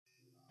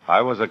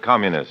I was a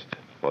communist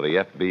for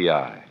the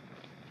FBI.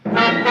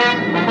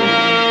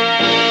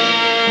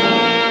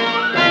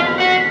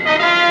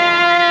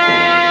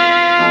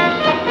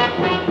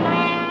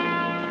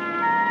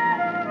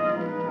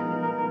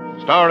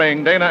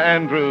 Starring Dana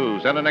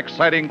Andrews in an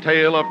exciting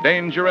tale of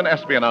danger and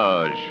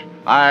espionage,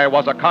 I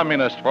Was a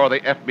Communist for the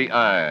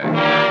FBI.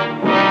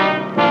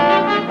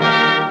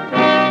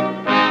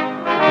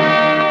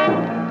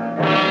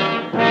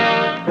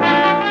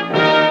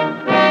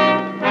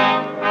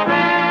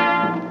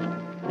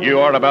 You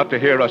are about to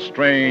hear a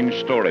strange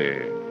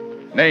story.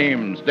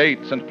 Names,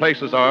 dates, and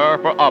places are,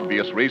 for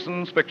obvious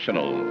reasons,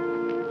 fictional.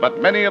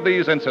 But many of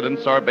these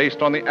incidents are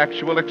based on the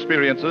actual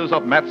experiences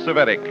of Matt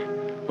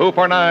Cvetic, who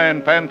for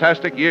 9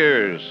 fantastic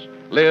years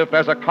lived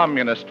as a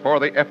communist for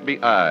the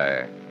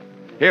FBI.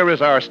 Here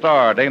is our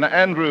star, Dana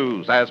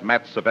Andrews, as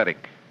Matt Cvetic.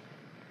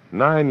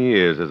 9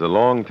 years is a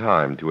long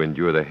time to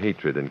endure the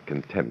hatred and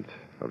contempt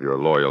of your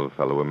loyal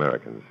fellow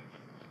Americans.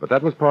 But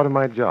that was part of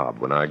my job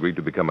when I agreed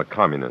to become a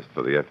communist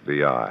for the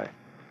FBI.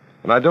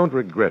 And I don't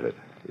regret it,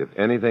 if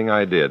anything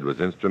I did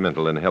was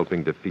instrumental in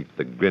helping defeat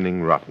the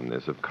grinning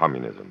rottenness of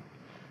communism.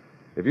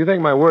 If you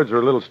think my words are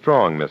a little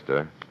strong,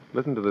 mister,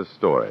 listen to this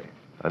story.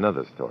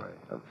 Another story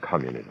of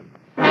communism.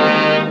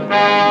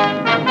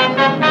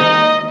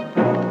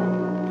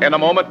 In a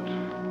moment,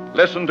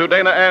 listen to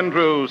Dana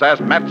Andrews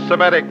as Matt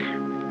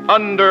Cvetic,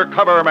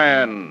 Undercover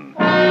Man.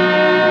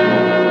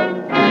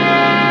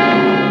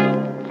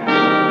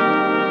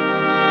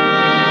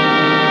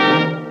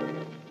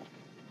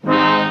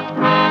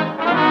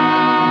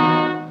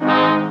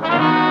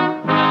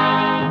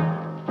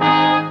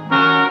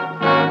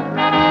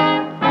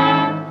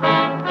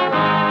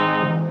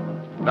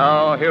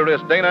 Now, here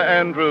is Dana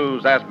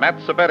Andrews as Matt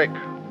Cvetic,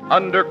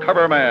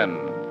 Undercover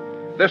Man.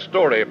 This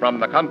story from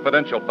the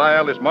confidential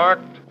file is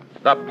marked,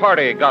 The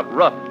Party Got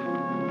Rough.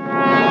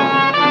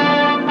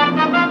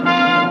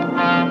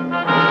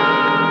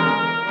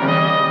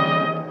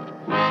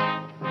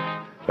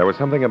 There was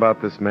something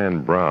about this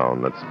man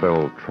Brown that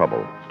spelled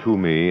trouble to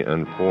me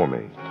and for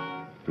me.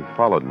 He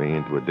followed me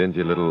into a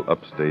dingy little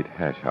upstate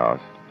hash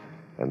house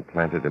and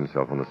planted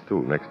himself on the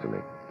stool next to me.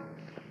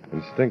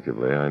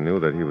 Instinctively, I knew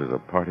that he was a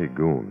party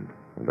goon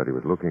and that he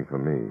was looking for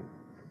me.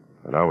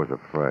 And I was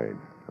afraid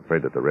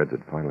that the Reds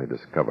had finally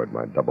discovered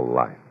my double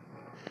life.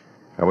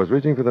 I was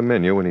reaching for the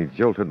menu when he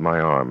jolted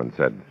my arm and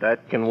said,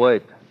 "That can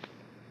wait.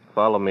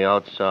 Follow me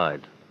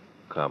outside,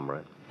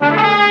 comrade."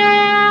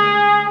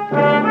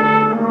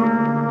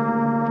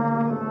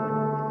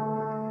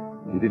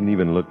 He didn't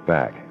even look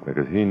back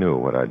because he knew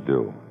what I'd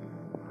do.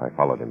 I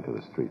followed him to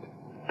the street.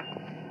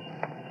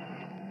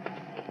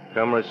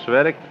 Comrade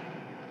Cvetic?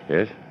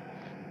 Yes?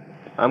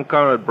 I'm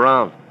Comrade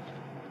Brown.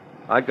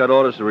 I got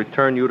orders to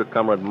return you to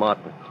Comrade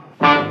Martin.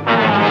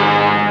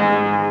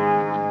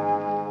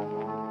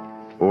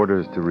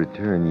 Orders to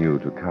return you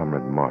to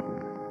Comrade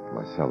Martin,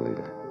 my cell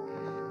leader.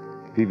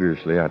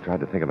 Feverishly, I tried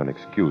to think of an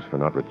excuse for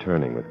not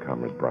returning with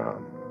Comrade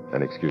Brown.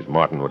 An excuse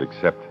Martin would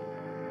accept,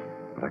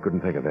 but I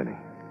couldn't think of any.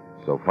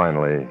 So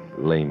finally,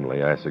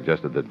 lamely, I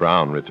suggested that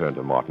Brown return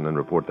to Martin and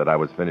report that I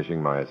was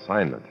finishing my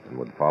assignment and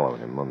would follow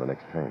him on the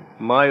next train.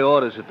 My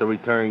orders are to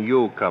return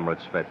you, Comrade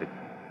Cvetic,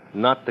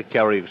 not to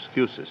carry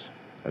excuses.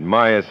 And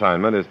my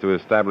assignment is to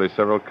establish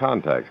several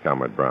contacts,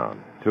 Comrade Brown.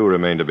 2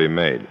 remain to be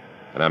made,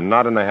 and I'm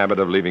not in the habit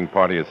of leaving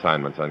party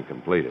assignments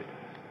uncompleted.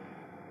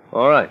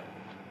 All right.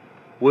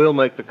 We'll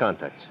make the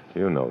contacts.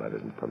 You know that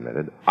isn't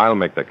permitted. I'll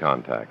make the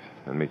contacts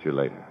and meet you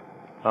later.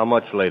 How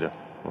much later?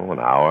 Oh, an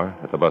hour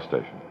at the bus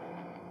station.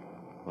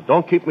 Well,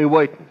 don't keep me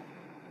waiting.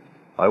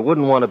 I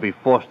wouldn't want to be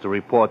forced to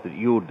report that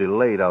you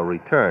delayed our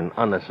return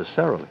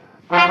unnecessarily.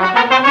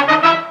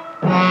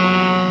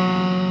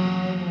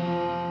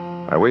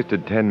 I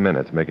wasted 10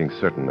 minutes making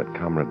certain that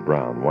Comrade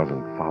Brown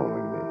wasn't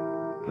following me.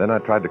 Then I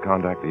tried to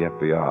contact the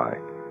FBI,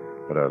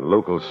 but a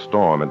local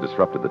storm had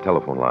disrupted the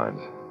telephone lines.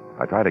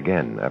 I tried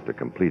again after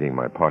completing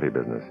my party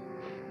business,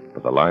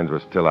 but the lines were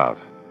still out.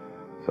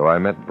 So I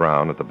met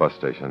Brown at the bus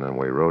station, and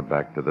we rode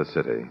back to the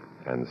city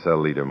and cell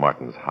leader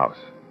Martin's house.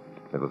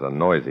 It was a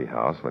noisy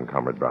house when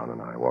Comrade Brown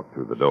and I walked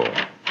through the door.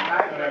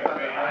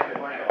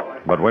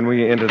 But when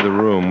we entered the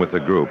room with the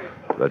group,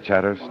 the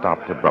chatter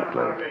stopped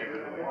abruptly.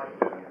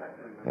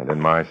 And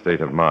in my state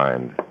of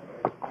mind,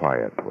 the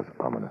quiet was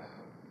ominous.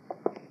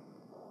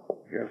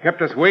 You have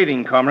kept us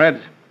waiting,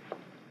 comrades.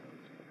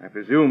 I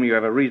presume you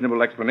have a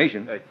reasonable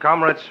explanation.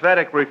 Comrade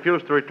Cvetic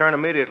refused to return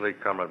immediately,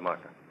 Comrade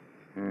Martin.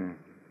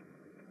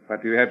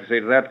 What do you have to say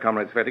to that,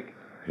 Comrade Cvetic?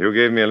 You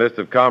gave me a list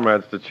of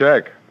comrades to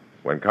check.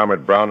 When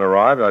Comrade Brown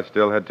arrived, I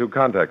still had 2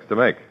 contacts to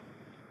make.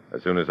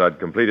 As soon as I'd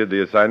completed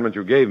the assignment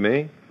you gave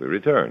me, we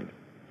returned.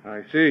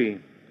 I see.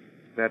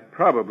 That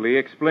probably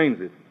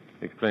explains it.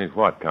 Explains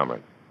what,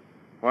 Comrade?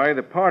 Why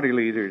the party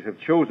leaders have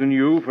chosen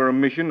you for a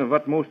mission of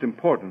utmost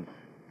importance.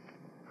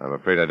 I'm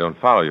afraid I don't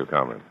follow you,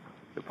 Comrade.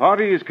 The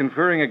party is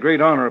conferring a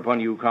great honor upon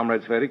you,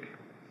 Comrade Cvetic.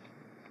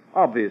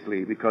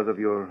 Obviously, because of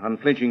your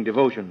unflinching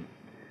devotion,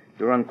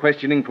 your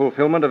unquestioning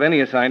fulfillment of any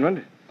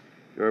assignment,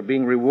 you're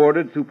being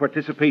rewarded through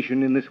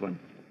participation in this one.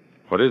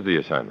 What is the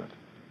assignment?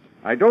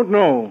 I don't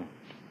know,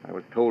 I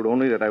was told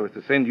only that I was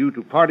to send you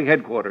to party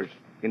headquarters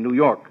in New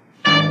York.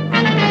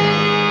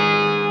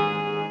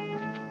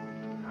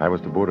 I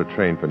was to board a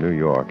train for New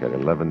York at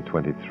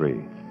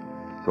 11:23.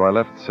 So I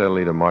left Cell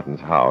Leader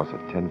Martin's house at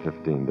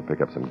 10:15 to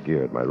pick up some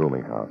gear at my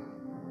rooming house.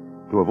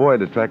 To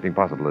avoid attracting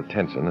possible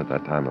attention at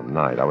that time of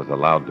night, I was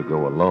allowed to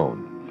go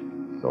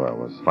alone. So I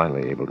was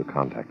finally able to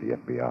contact the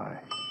FBI.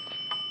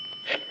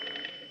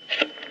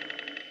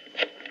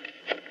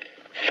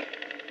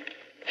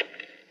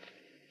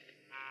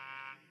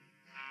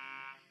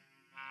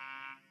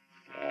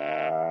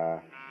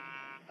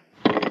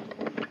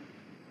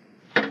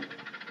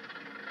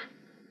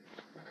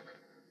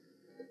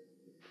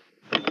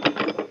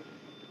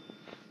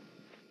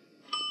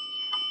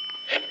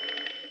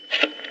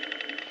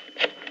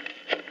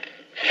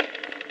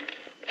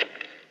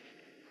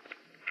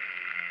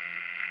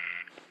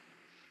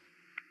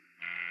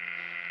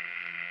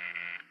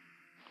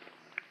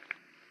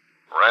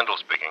 Randall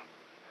speaking.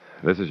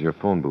 This is your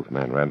phone booth,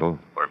 man, Randall.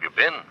 Where have you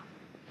been?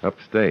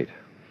 Upstate.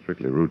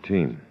 Strictly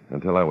routine.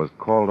 Until I was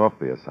called off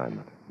the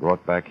assignment,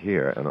 brought back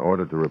here, and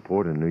ordered to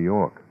report in New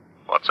York.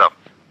 What's up?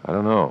 I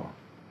don't know.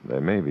 They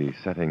may be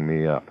setting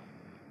me up.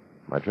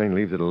 My train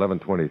leaves at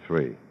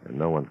 11:23, and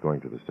no one's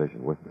going to the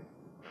station with me.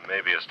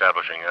 Maybe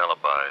establishing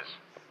alibis.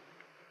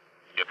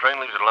 Your train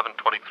leaves at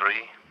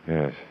 11:23?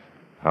 Yes.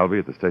 I'll be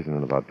at the station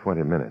in about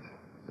 20 minutes,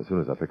 as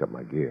soon as I pick up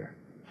my gear.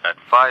 At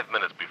 5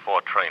 minutes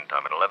before train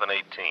time, at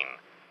 11:18,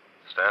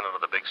 stand under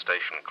the big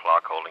station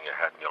clock holding your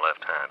hat in your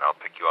left hand. I'll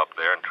pick you up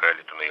there and trail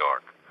you to New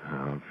York.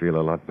 I'll feel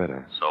a lot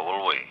better. So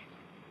will we.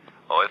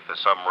 Oh, if for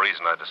some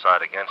reason I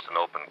decide against an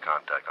open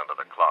contact under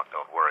the clock,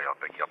 don't worry, I'll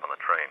pick you up on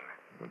the train.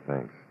 Well,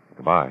 thanks.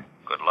 Goodbye.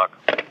 Good luck.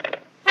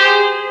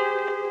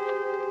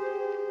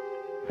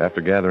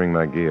 After gathering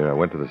my gear, I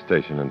went to the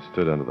station and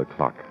stood under the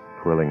clock,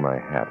 twirling my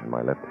hat in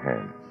my left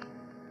hand.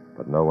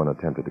 But no one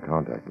attempted to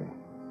contact me.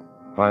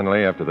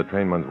 Finally, after the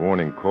trainman's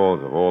warning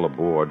calls of all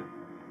aboard,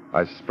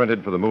 I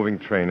sprinted for the moving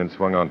train and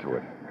swung onto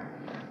it.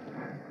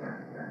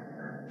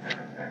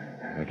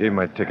 I gave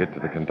my ticket to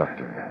the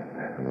conductor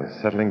and was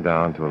settling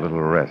down to a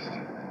little rest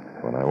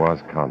when I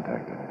was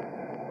contacted.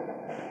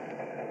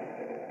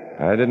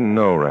 I didn't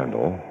know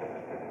Randall,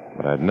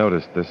 but I'd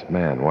noticed this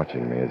man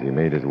watching me as he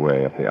made his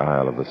way up the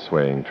aisle of the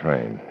swaying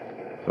train.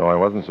 So I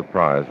wasn't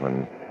surprised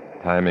when,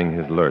 timing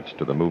his lurch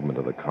to the movement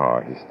of the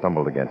car, he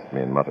stumbled against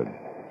me and muttered,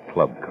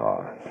 "Club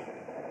car."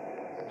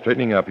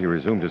 Straightening up, he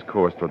resumed his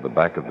course toward the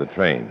back of the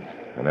train,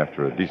 and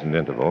after a decent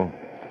interval,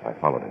 I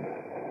followed him.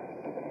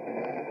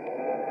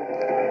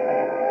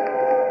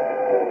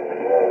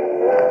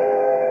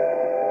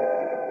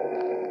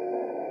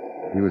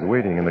 He was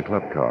waiting in the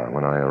club car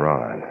when I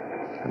arrived,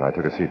 and I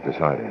took a seat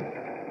beside him.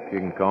 You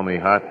can call me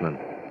Hartman.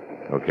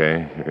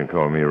 Okay, you can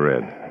call me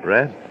Red.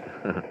 Red?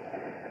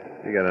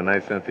 You got a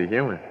nice sense of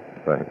humor.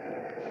 Thanks.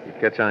 You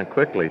catch on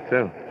quickly,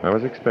 too. I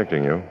was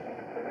expecting you.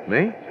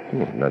 Me?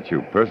 Not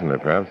you personally,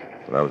 perhaps,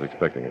 but I was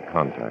expecting a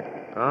contact.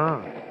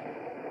 Oh.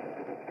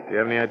 Do you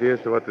have any idea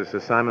as to what this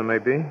assignment may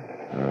be?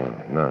 No,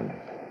 none.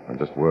 I'm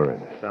just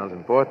worried. Sounds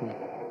important.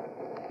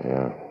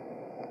 Yeah.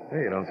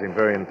 Hey, you don't seem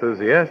very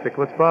enthusiastic.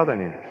 What's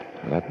bothering you?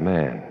 That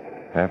man,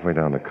 halfway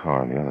down the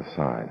car on the other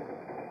side.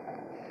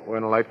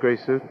 Wearing a light gray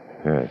suit?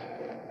 Yes.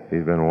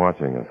 He's been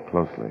watching us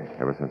closely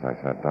ever since I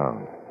sat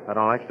down. I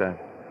don't like that.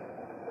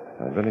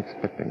 I've been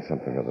expecting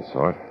something of the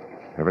sort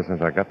ever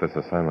since I got this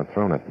assignment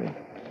thrown at me.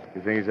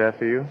 You think he's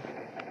after you?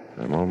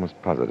 I'm almost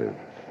positive.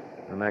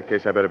 In that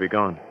case, I better be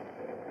gone.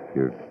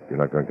 You're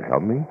not going to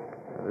help me?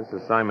 This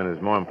assignment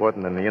is more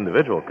important than the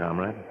individual,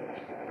 comrade.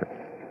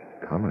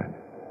 Comrade?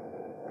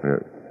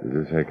 Did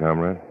you say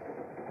comrade?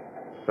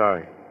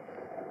 Sorry.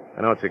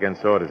 I know it's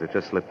against orders. It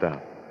just slipped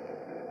out.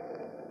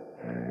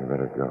 You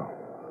better go.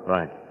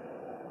 Right.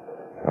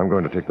 I'm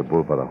going to take the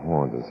bull by the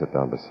horns and sit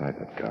down beside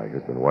that guy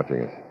who's been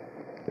watching us.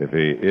 If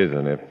he is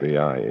an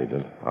FBI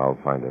agent, I'll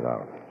find it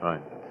out.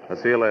 Right. I'll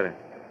see you later.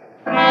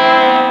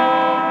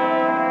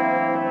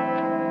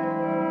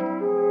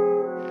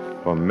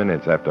 For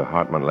minutes after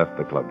Hartman left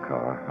the club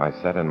car, I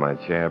sat in my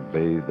chair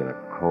bathed in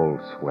a cold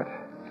sweat.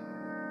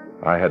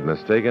 I had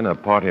mistaken a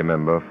party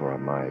member for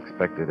my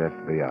expected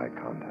FBI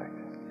contact.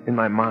 In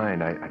my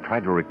mind, I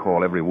tried to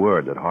recall every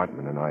word that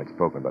Hartman and I had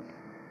spoken, but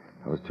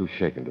I was too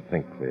shaken to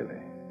think clearly.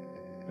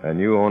 I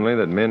knew only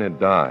that men had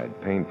died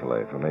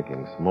painfully for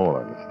making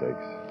smaller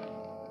mistakes.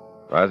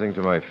 Rising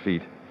to my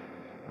feet,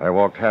 I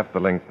walked half the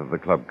length of the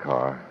club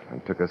car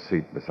and took a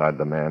seat beside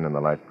the man in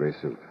the light gray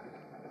suit.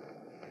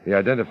 He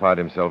identified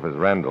himself as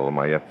Randall,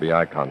 my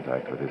FBI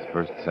contact, with his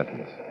first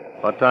sentence.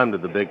 What time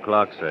did the big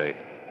clock say?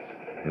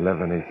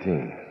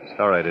 11:18.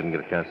 Sorry I didn't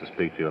get a chance to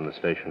speak to you on the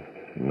station.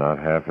 Not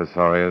half as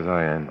sorry as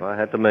I am. Well, I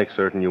had to make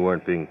certain you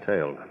weren't being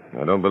tailed.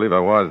 I don't believe I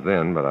was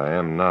then, but I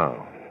am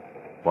now.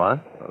 What?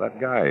 Well, that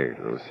guy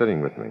who was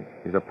sitting with me,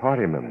 he's a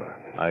party member.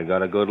 I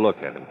got a good look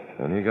at him.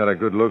 And he got a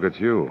good look at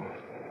you.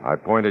 I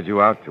pointed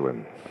you out to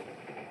him.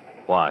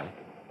 Why?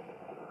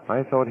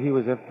 I thought he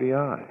was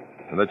FBI,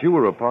 and that you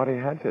were a party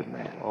hatchet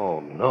man. Oh,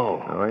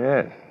 no. Oh,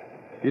 yes.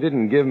 You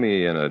didn't give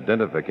me an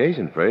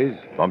identification phrase,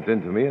 bumped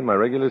into me in my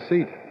regular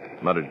seat.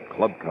 muttered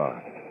club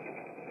car.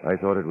 I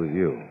thought it was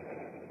you.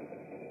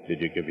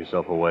 Did you give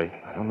yourself away?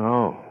 I don't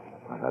know.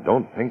 I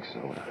don't think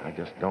so. I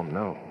just don't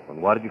know.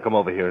 And why did you come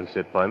over here and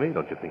sit by me?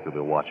 Don't you think he'll be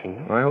watching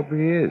you? I hope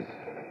he is.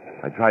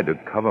 I tried to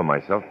cover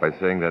myself by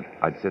saying that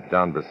I'd sit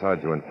down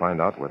beside you and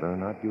find out whether or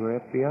not you were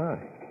FBI.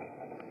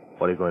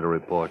 What are you going to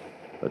report?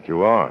 That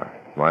you are.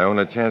 My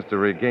only chance to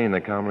regain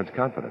the comrade's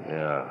confidence.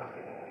 Yeah.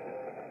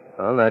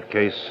 Well, in that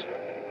case,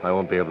 I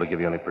won't be able to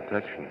give you any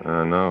protection.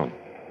 No.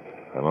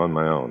 I'm on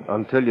my own.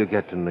 Until you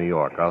get to New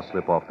York, I'll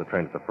slip off the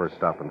train at the first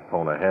stop and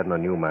phone ahead, and a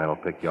new man will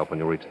pick you up when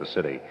you reach the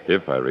city.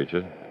 If I reach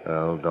it.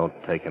 Well, don't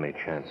take any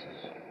chances.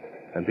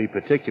 And be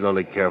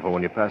particularly careful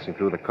when you're passing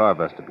through the car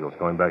vestibules,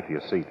 going back to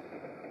your seat.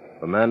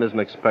 If a man isn't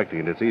expecting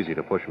it, it's easy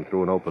to push him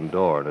through an open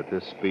door, and at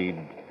this speed...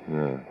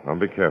 Yeah, I'll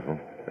be careful.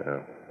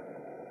 Yeah.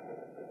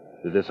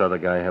 Did this other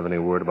guy have any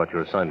word about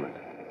your assignment?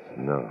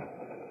 No.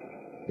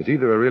 It's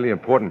either a really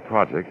important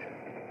project,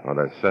 or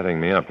they're setting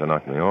me up to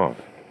knock me off.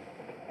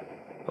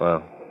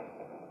 Well,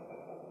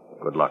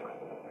 good luck.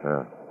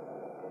 Yeah.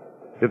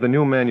 If the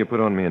new man you put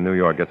on me in New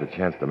York gets a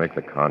chance to make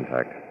the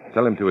contact,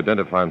 tell him to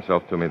identify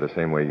himself to me the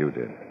same way you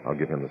did. I'll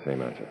give him the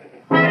same answer.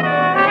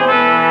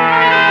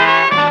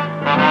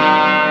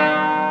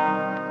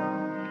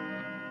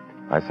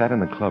 I sat in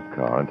the club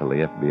car until the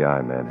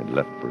FBI man had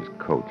left for his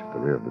coach at the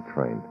rear of the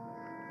train.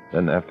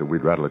 Then, after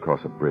we'd rattled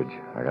across a bridge,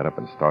 I got up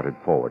and started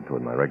forward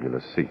toward my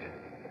regular seat.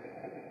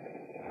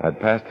 I'd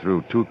passed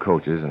through 2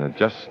 coaches and had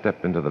just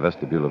stepped into the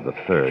vestibule of the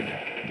third,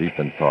 deep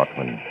in thought,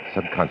 when,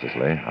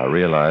 subconsciously, I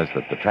realized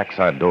that the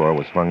trackside door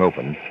was swung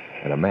open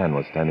and a man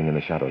was standing in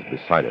the shadows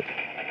beside it.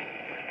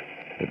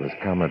 It was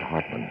Comrade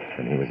Hartman,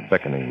 and he was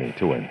beckoning me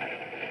to him.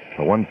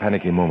 For one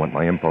panicky moment,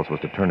 my impulse was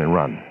to turn and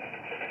run.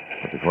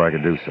 But before I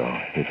could do so,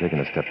 he had taken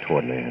a step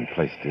toward me and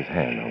placed his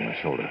hand on my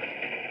shoulder.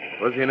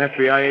 Was he an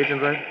FBI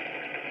agent, Red?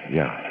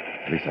 Yeah,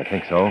 at least I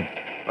think so. All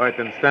right,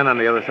 then stand on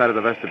the other side of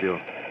the vestibule.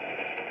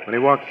 When he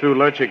walks through,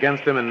 lurch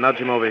against him and nudge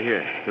him over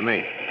here, to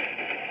me.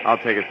 I'll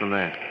take it from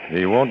there.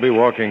 He won't be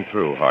walking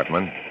through,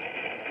 Hartman.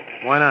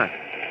 Why not?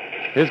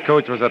 His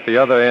coach was at the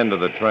other end of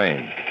the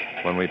train.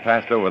 When we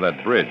passed over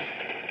that bridge,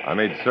 I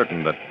made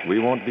certain that we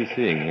won't be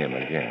seeing him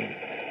again.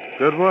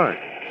 Good work.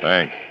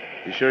 Thanks.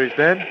 You sure he's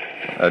dead?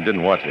 I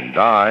didn't watch him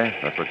die,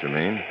 if that's what you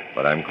mean.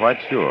 But I'm quite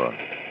sure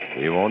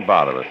he won't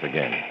bother us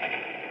again.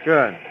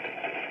 Good.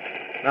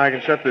 Now I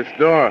can shut this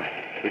door.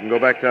 We can go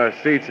back to our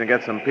seats and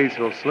get some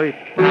peaceful sleep.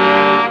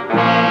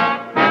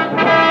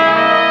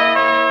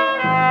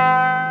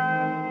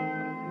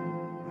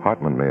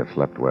 Hartman may have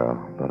slept well,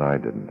 but I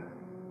didn't.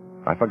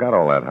 I forgot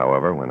all that,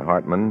 however, when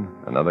Hartman,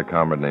 another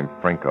comrade named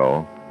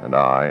Franco, and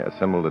I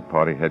assembled at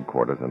party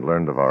headquarters and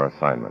learned of our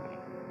assignment.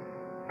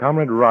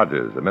 Comrade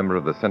Rogers, a member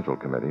of the Central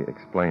Committee,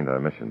 explained our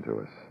mission to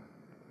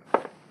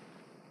us.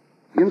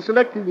 In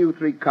selecting you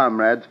 3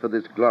 comrades for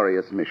this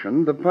glorious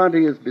mission, the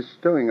party is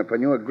bestowing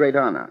upon you a great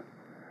honor.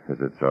 Is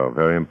it so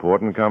very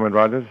important, Comrade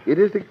Rogers? It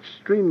is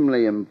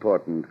extremely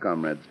important,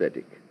 Comrade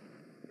Svetic.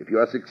 If you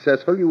are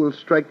successful, you will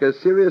strike a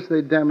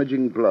seriously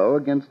damaging blow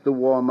against the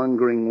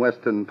warmongering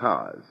Western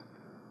powers.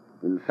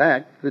 In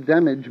fact, the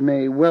damage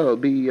may well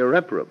be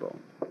irreparable.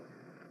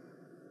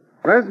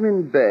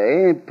 Razmin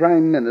Bey,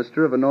 Prime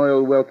Minister of an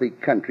oil-wealthy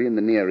country in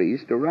the Near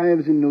East,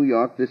 arrives in New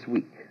York this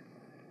week.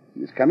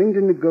 He is coming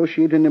to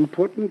negotiate an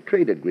important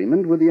trade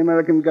agreement with the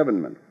American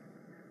government.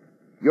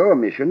 Your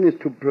mission is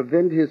to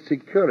prevent his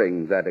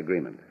securing that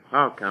agreement.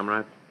 How,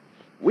 comrade?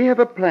 We have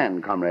a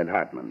plan, Comrade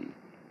Hartman.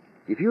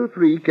 If you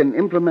 3 can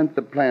implement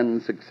the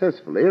plan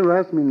successfully,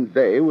 Razmin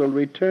Bey will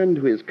return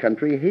to his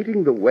country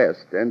hating the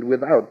West and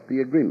without the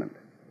agreement.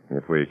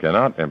 If we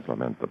cannot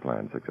implement the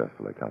plan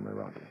successfully, Comrade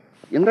Rogers.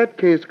 In that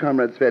case,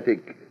 Comrade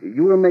Svetic,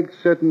 you will make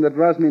certain that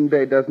Razmin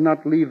Bey does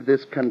not leave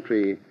this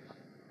country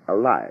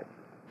alive.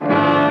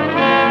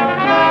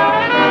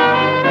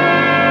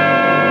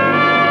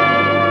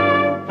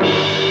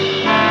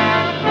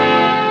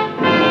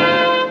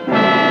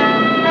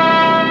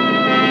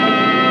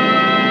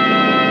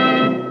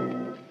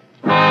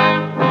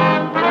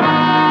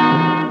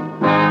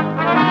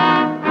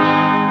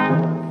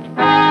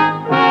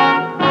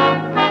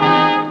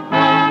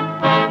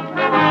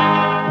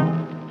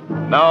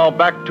 Now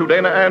back to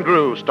Dana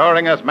Andrews,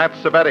 starring as Matt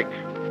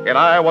Cvetic in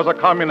I Was a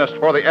Communist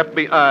for the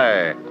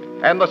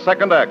FBI, and the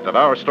second act of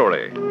our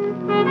story.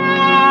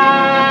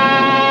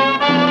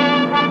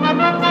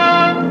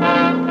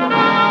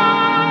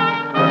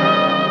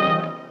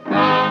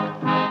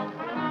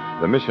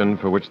 The mission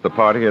for which the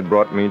party had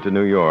brought me to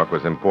New York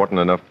was important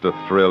enough to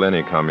thrill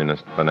any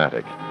communist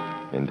fanatic,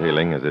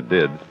 entailing, as it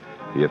did,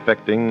 the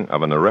effecting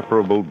of an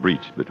irreparable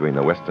breach between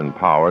the Western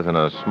powers and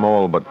a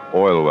small but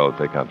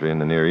oil-wealthy country in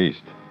the Near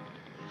East.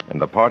 And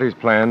the party's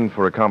plan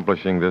for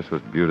accomplishing this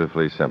was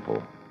beautifully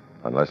simple,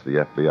 unless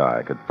the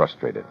FBI could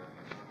frustrate it.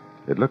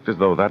 It looked as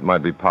though that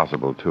might be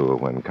possible, too,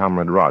 when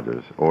Comrade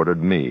Rogers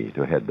ordered me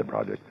to head the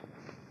project.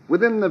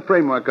 Within the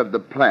framework of the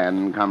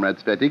plan, Comrade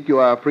Svetic, you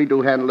are free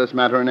to handle this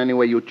matter in any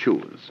way you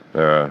choose.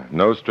 There are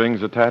no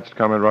strings attached,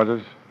 Comrade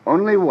Rogers?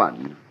 Only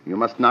one. You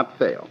must not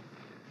fail.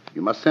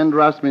 You must send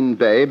Rasmin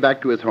Bey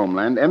back to his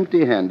homeland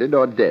empty-handed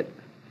or dead.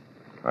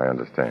 I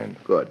understand.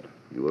 Good.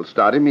 You will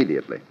start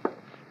immediately.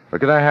 But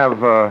could I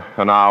have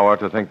an hour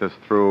to think this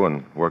through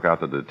and work out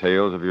the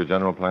details of your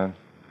general plan?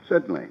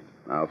 Certainly.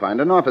 I'll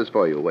find an office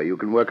for you where you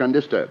can work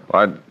undisturbed.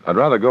 Well, I'd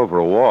rather go for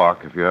a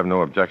walk. If you have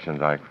no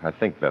objections, I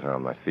think better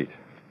on my feet.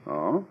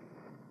 Oh?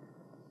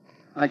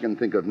 I can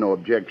think of no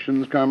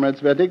objections, Comrade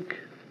Svetik.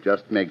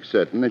 Just make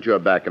certain that you're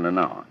back in an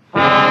hour.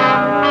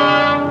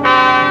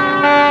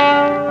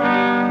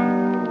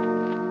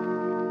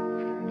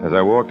 As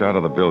I walked out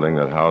of the building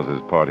that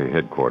houses party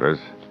headquarters,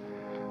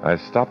 I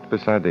stopped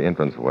beside the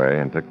entranceway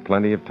and took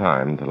plenty of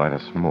time to light a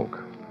smoke.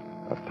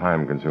 A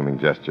time-consuming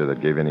gesture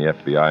that gave any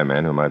FBI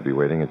man who might be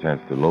waiting a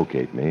chance to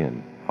locate me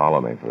and follow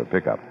me for a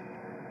pickup.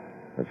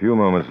 A few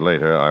moments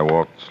later, I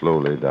walked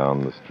slowly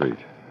down the street.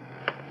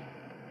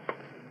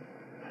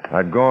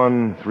 I'd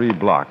gone 3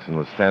 blocks and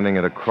was standing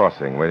at a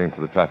crossing waiting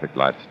for the traffic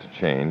lights to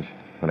change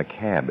when a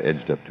cab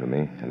edged up to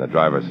me and the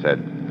driver said,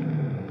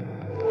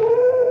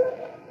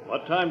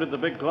 What time did the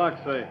big clock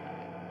say?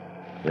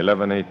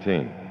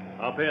 11:18.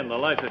 Hop in. The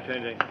lights are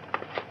changing.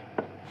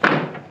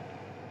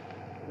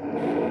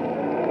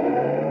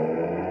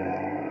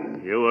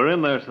 You were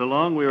in there so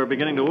long, we were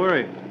beginning to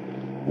worry.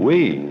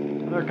 We?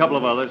 There are a couple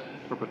of others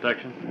for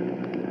protection.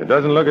 It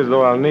doesn't look as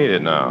though I'll need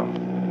it now.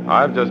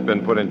 I've just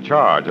been put in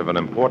charge of an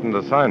important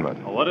assignment.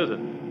 Oh, what is it?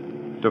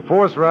 To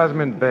force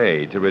Rasmin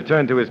Bey to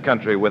return to his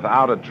country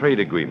without a trade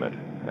agreement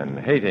and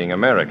hating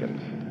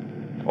Americans.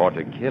 Or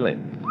to kill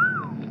him.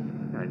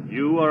 And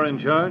you are in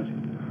charge?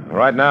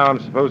 Right now, I'm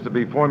supposed to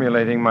be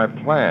formulating my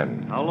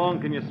plan. How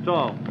long can you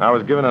stall? I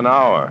was given an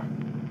hour.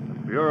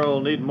 The Bureau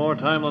will need more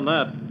time than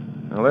that.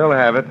 Well, they'll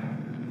have it.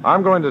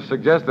 I'm going to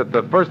suggest that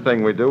the first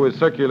thing we do is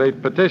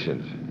circulate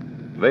petitions.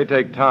 They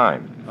take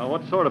time. Now,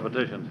 what sort of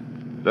petitions?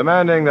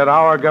 Demanding that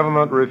our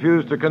government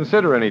refuse to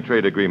consider any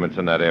trade agreements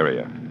in that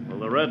area. Will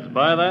the Reds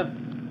buy that?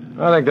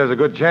 I think there's a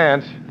good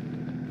chance.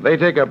 They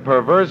take a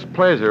perverse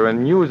pleasure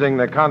in using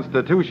the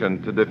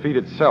Constitution to defeat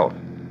itself.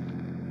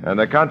 And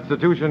the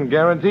Constitution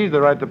guarantees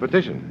the right to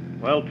petition.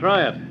 Well,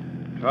 try it.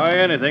 Try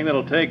anything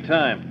that'll take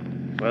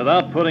time,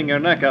 without putting your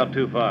neck out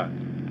too far.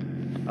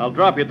 I'll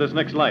drop you at this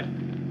next light.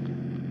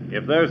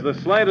 If there's the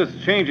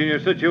slightest change in your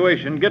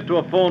situation, get to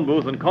a phone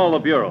booth and call the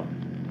Bureau.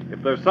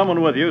 If there's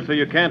someone with you so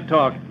you can't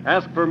talk,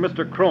 ask for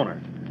Mr. Kroner.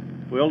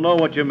 We'll know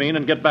what you mean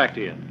and get back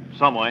to you.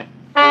 Some way.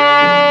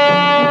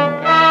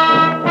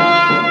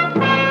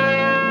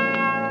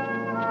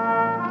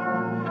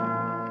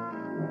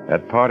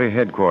 At party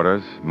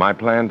headquarters, my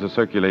plan to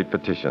circulate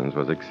petitions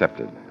was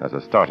accepted as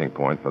a starting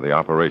point for the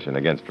operation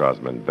against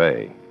Rasmin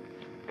Bey.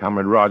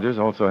 Comrade Rogers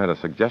also had a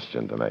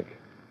suggestion to make.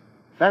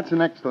 That's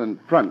an excellent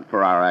front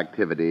for our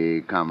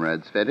activity,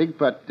 Comrade Svetik,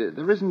 but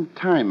there isn't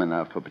time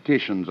enough for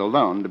petitions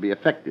alone to be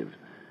effective.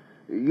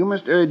 You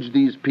must urge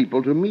these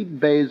people to meet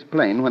Bey's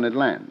plane when it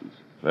lands.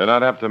 They'll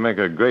not have to make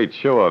a great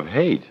show of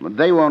hate. But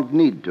they won't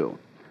need to.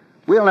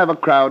 We'll have a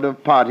crowd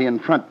of party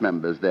and front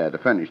members there to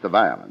furnish the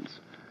violence.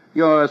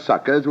 Your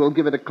suckers will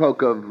give it a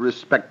cloak of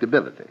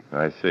respectability.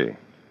 I see.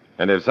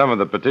 And if some of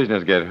the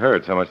petitioners get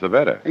hurt, so much the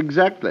better.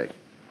 Exactly.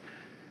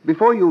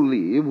 Before you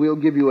leave, we'll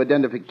give you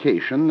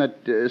identification that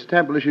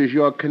establishes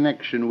your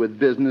connection with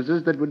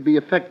businesses that would be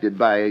affected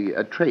by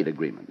a trade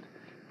agreement.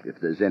 If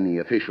there's any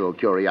official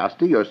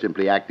curiosity, you're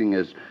simply acting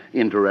as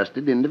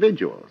interested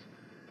individuals.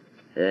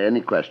 Any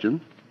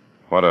questions?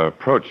 What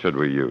approach should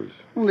we use?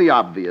 The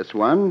obvious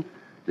one.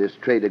 This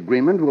trade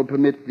agreement will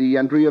permit the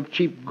entry of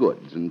cheap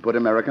goods and put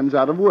Americans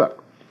out of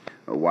work.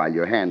 While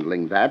you're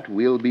handling that,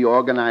 we'll be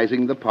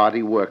organizing the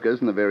party workers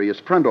and the various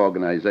front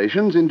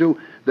organizations into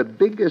the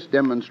biggest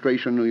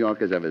demonstration New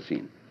York has ever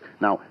seen.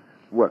 Now,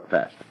 work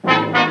fast.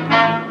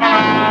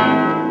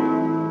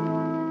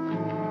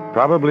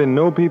 Probably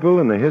no people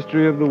in the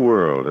history of the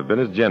world have been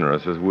as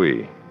generous as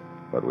we.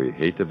 But we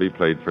hate to be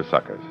played for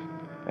suckers.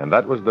 And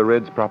that was the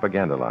Reds'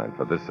 propaganda line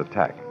for this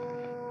attack.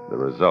 The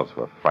results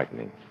were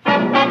frightening.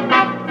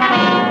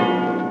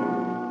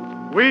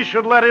 We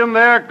should let in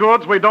their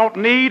goods we don't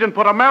need and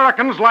put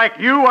Americans like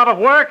you out of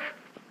work?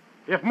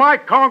 If my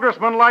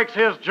congressman likes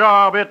his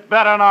job, it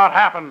better not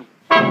happen.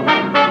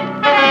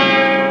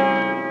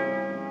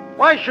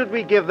 Why should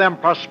we give them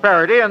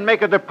prosperity and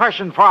make a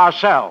depression for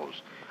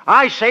ourselves?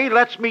 I say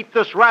let's meet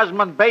this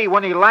Rasmin Bey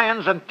when he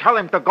lands and tell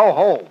him to go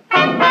home.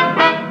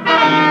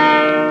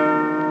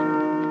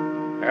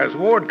 As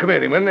ward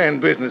committeeman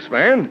and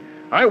businessman,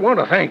 I want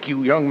to thank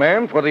you, young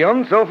man, for the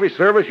unselfish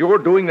service you're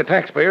doing the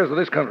taxpayers of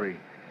this country.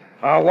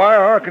 I'll wire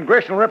our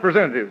congressional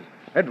representatives,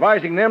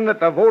 advising them that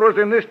the voters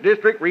in this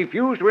district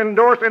refuse to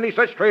endorse any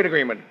such trade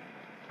agreement.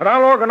 And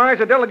I'll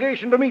organize a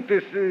delegation to meet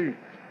this,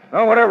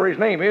 whatever his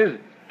name is.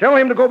 Tell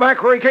him to go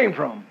back where he came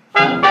from.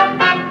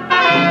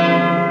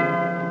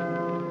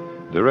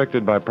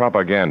 Directed by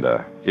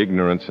propaganda,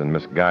 ignorance and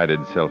misguided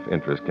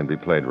self-interest can be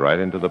played right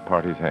into the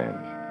party's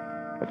hands.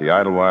 At the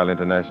Idlewild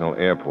International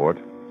Airport,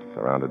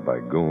 surrounded by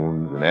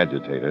goons and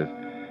agitators,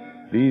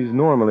 these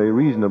normally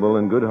reasonable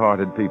and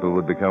good-hearted people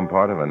would become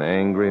part of an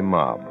angry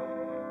mob.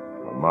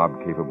 A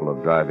mob capable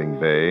of driving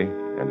Bey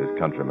and his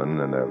countrymen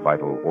and their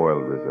vital oil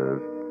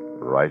reserves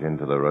right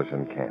into the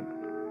Russian camp.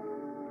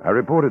 I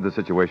reported the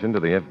situation to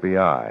the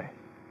FBI.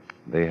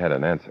 They had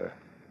an answer.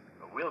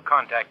 We'll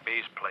contact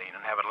Bay's plane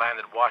and have it land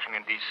at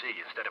Washington, D.C.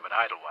 instead of at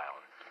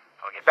Idlewild.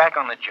 I'll get back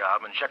on the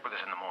job and check with us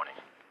in the morning.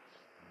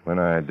 When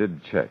I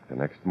did check the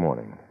next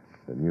morning,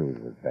 the news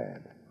was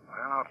bad.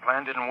 Well, our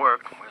plan didn't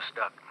work. We're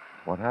stuck.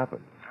 What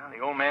happened? Well, the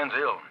old man's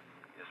ill.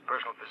 His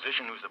personal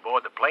physician who's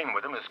aboard the plane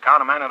with him has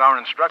countermanded our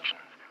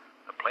instructions.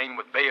 The plane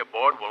with Bay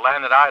aboard will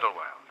land at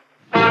Idlewild.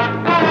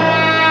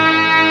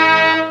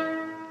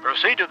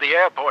 Proceed to the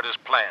airport as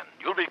planned.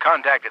 You'll be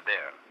contacted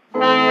there.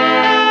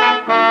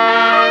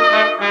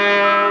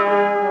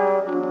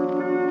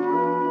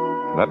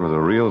 That was a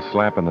real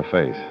slap in the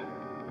face,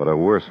 but a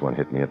worse one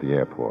hit me at the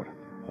airport.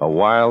 A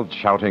wild,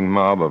 shouting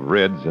mob of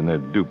Reds and their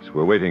dupes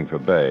were waiting for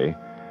Bay,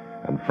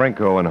 and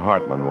Franco and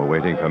Hartman were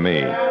waiting for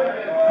me.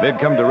 They'd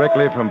come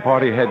directly from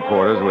party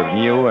headquarters with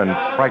new and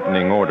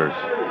frightening orders.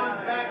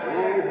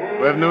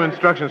 We have new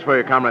instructions for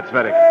you, Comrade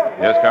Svetic.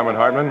 Yes, Comrade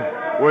Hartman?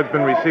 Word's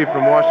been received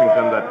from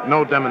Washington that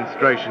no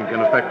demonstration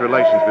can affect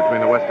relations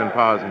between the Western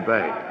powers and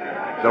Bay.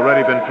 It's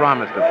already been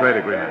promised a trade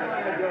agreement.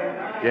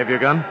 You have your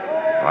gun?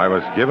 I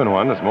was given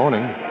one this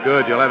morning.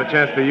 Good. You'll have a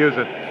chance to use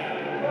it.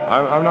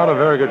 I'm not a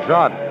very good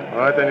shot. All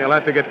right, then you'll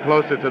have to get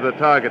closer to the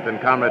target than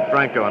Comrade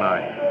Franco and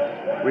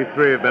I. We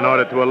three have been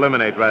ordered to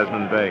eliminate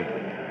Rasmund Bay.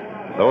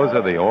 Those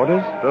are the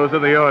orders? Those are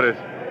the orders.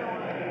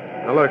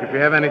 Now, look, if you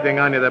have anything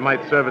on you that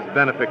might serve as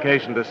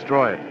identification,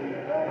 destroy it.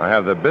 I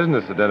have the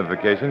business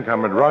identification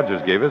Comrade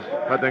Rogers gave us.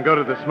 But then go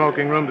to the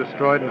smoking room,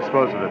 destroy it, and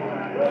dispose of it.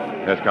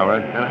 Yes,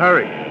 Comrade. And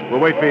hurry. We'll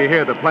wait for you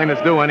here. The plane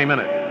is due any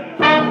minute.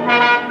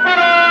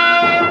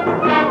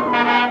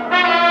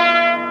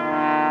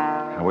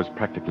 I was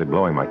practically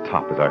blowing my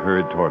top as I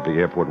hurried toward the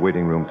airport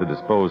waiting room to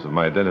dispose of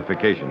my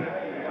identification.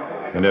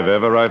 And if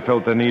ever I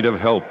felt the need of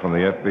help from the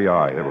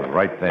FBI, it was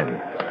right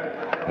then.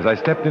 As I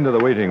stepped into the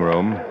waiting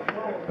room,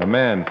 a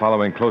man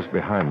following close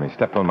behind me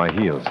stepped on my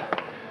heels.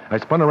 I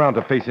spun around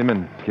to face him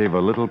and gave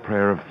a little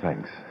prayer of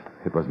thanks.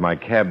 It was my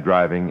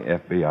cab-driving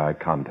FBI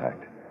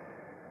contact.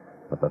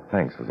 But the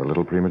thanks was a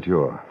little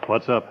premature.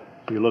 What's up?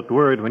 You looked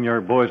worried when your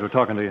boys were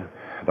talking to you.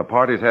 The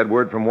parties had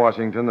word from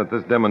Washington that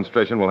this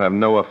demonstration will have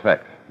no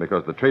effect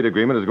because the trade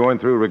agreement is going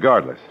through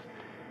regardless.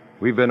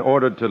 We've been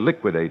ordered to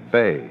liquidate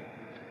Bay.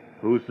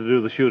 Who's to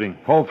do the shooting?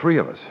 All three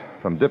of us,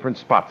 from different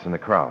spots in the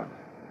crowd.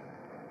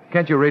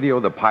 Can't you radio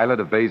the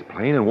pilot of Bay's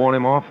plane and warn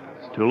him off?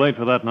 It's too late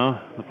for that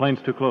now. The plane's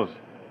too close.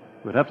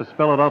 We'd have to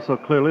spell it out so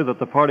clearly that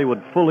the party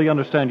would fully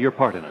understand your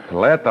part in it.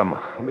 Let them.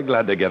 I'll be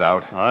glad to get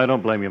out. I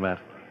don't blame you, Matt.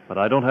 But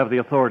I don't have the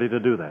authority to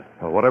do that.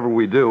 Well, whatever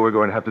we do, we're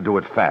going to have to do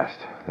it fast.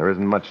 There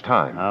isn't much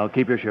time. Now,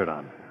 keep your shirt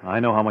on. I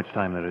know how much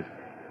time there is.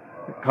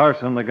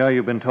 Carson, the guy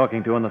you've been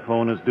talking to on the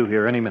phone, is due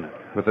here any minute.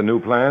 With the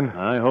new plan?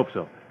 I hope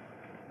so.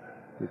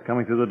 He's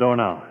coming through the door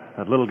now.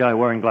 That little guy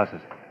wearing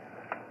glasses.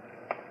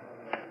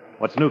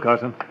 What's new,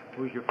 Carson?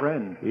 Who's your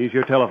friend? He's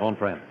your telephone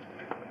friend.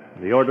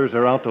 The orders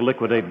are out to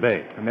liquidate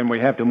Bay. And then we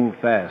have to move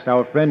fast.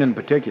 Our friend in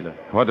particular.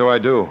 What do I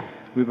do?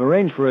 We've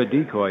arranged for a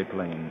decoy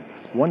plane.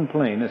 One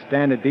plane, a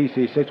standard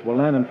DC-6, will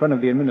land in front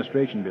of the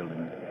administration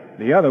building.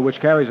 The other, which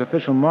carries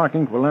official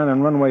markings, will land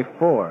on runway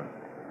 4.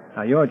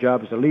 Now, your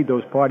job is to lead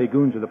those party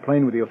goons to the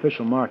plane with the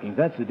official markings.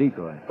 That's the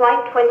decoy.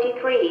 Flight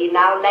 23,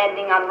 now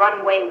landing on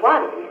runway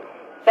 1.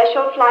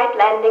 Special flight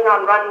landing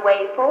on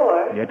runway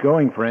 4. Get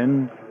going,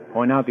 friend.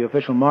 Point out the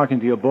official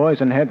markings to your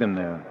boys and head them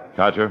there.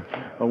 Gotcha.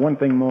 But one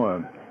thing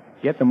more.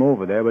 Get them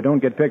over there, but don't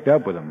get picked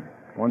up with them.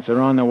 Once they're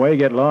on their way,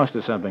 get lost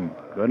or something.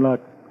 Good luck.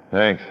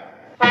 Thanks.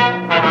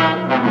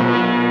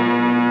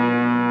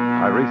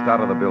 I raced out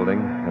of the building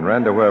and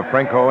ran to where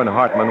Franco and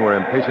Hartman were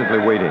impatiently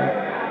waiting.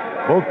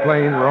 Both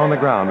planes were on the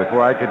ground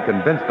before I could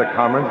convince the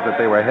comrades that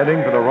they were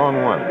heading for the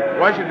wrong one.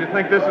 Why should you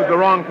think this is the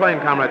wrong plane,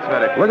 Comrade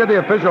Svetic? Look at the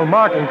official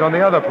markings on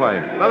the other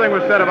plane. Nothing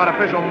was said about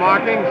official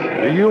markings.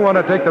 Do you want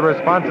to take the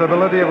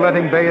responsibility of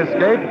letting Bay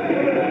escape?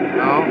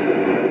 No.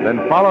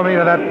 Then follow me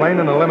to that plane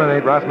and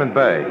eliminate Rasmund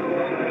Bay.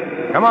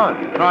 Come on.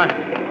 Right.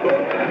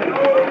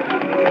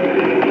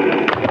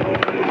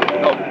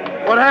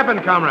 What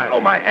happened, Comrade?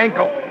 Oh, my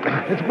ankle.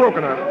 It's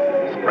broken.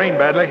 Sprained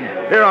badly.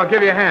 Here, I'll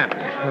give you a hand.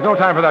 There's no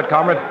time for that,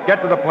 comrade.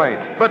 Get to the plane.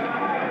 But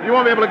you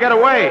won't be able to get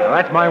away. Well,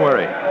 that's my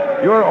worry.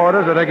 Your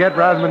orders are to get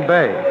Rasmund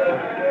Bay.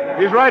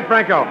 He's right,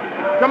 Franco.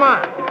 Come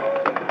on.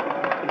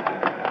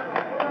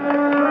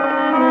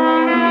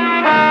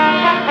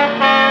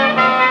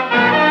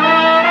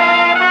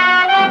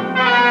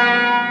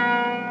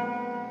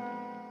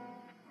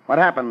 What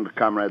happened,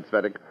 Comrade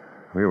Svetic?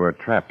 We were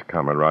trapped,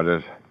 Comrade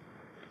Rogers.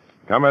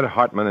 Comrade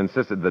Hartman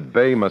insisted that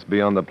Bay must be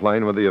on the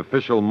plane with the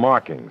official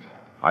markings.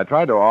 I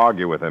tried to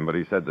argue with him, but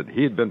he said that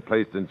he'd been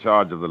placed in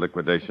charge of the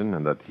liquidation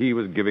and that he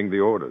was giving the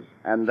orders.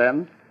 And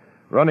then?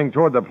 Running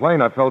toward the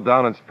plane, I fell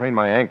down and sprained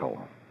my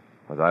ankle.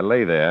 As I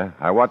lay there,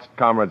 I watched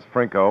Comrades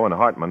Franco and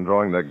Hartman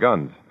drawing their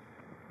guns.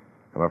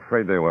 I'm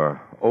afraid they were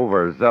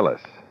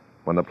overzealous.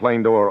 When the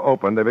plane door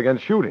opened, they began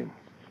shooting.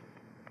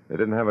 They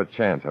didn't have a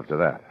chance after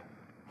that.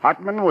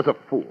 Hartman was a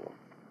fool.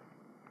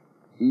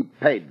 He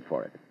paid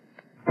for it.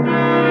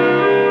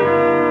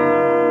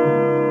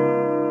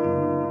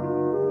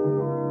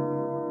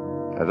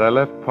 As I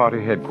left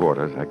party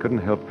headquarters, I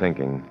couldn't help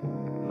thinking,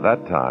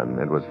 that time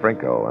it was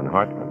Franco and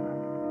Hartman.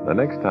 The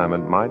next time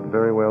it might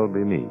very well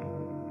be me.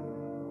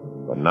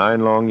 For 9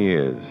 long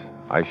years,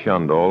 I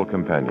shunned all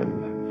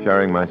companions,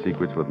 sharing my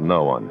secrets with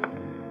no one.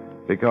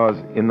 Because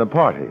in the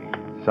party,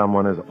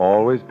 someone is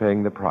always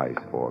paying the price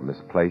for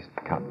misplaced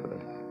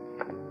confidence.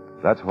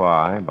 That's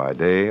why, by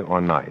day or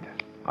night,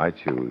 I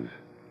choose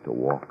to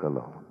walk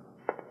alone.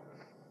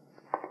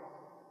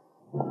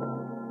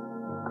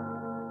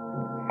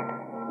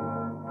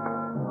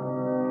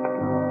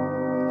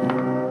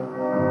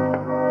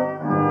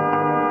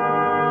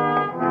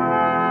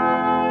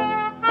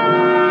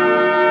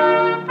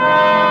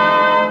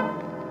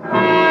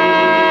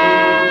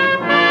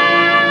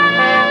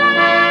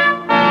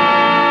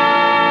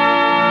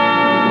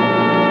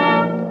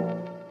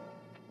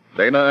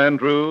 Dana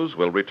Andrews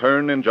will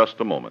return in just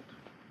a moment.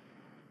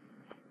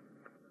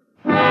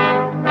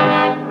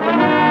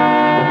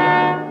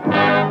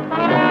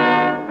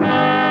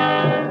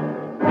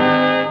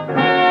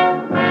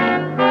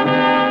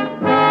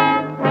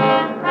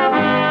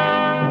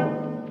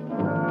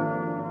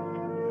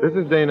 This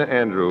is Dana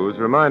Andrews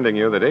reminding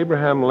you that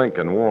Abraham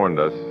Lincoln warned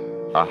us,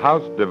 a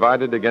house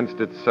divided against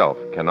itself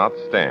cannot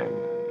stand.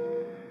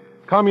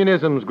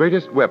 Communism's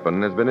greatest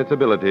weapon has been its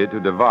ability to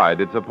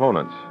divide its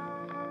opponents.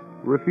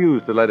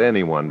 Refuse to let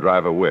anyone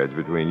drive a wedge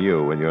between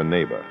you and your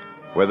neighbor,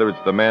 whether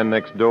it's the man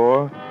next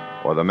door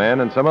or the man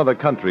in some other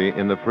country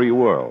in the free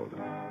world.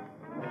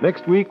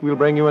 Next week, we'll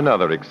bring you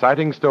another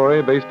exciting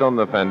story based on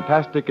the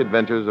fantastic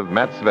adventures of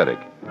Matt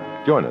Svetich.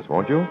 Join us,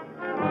 won't you?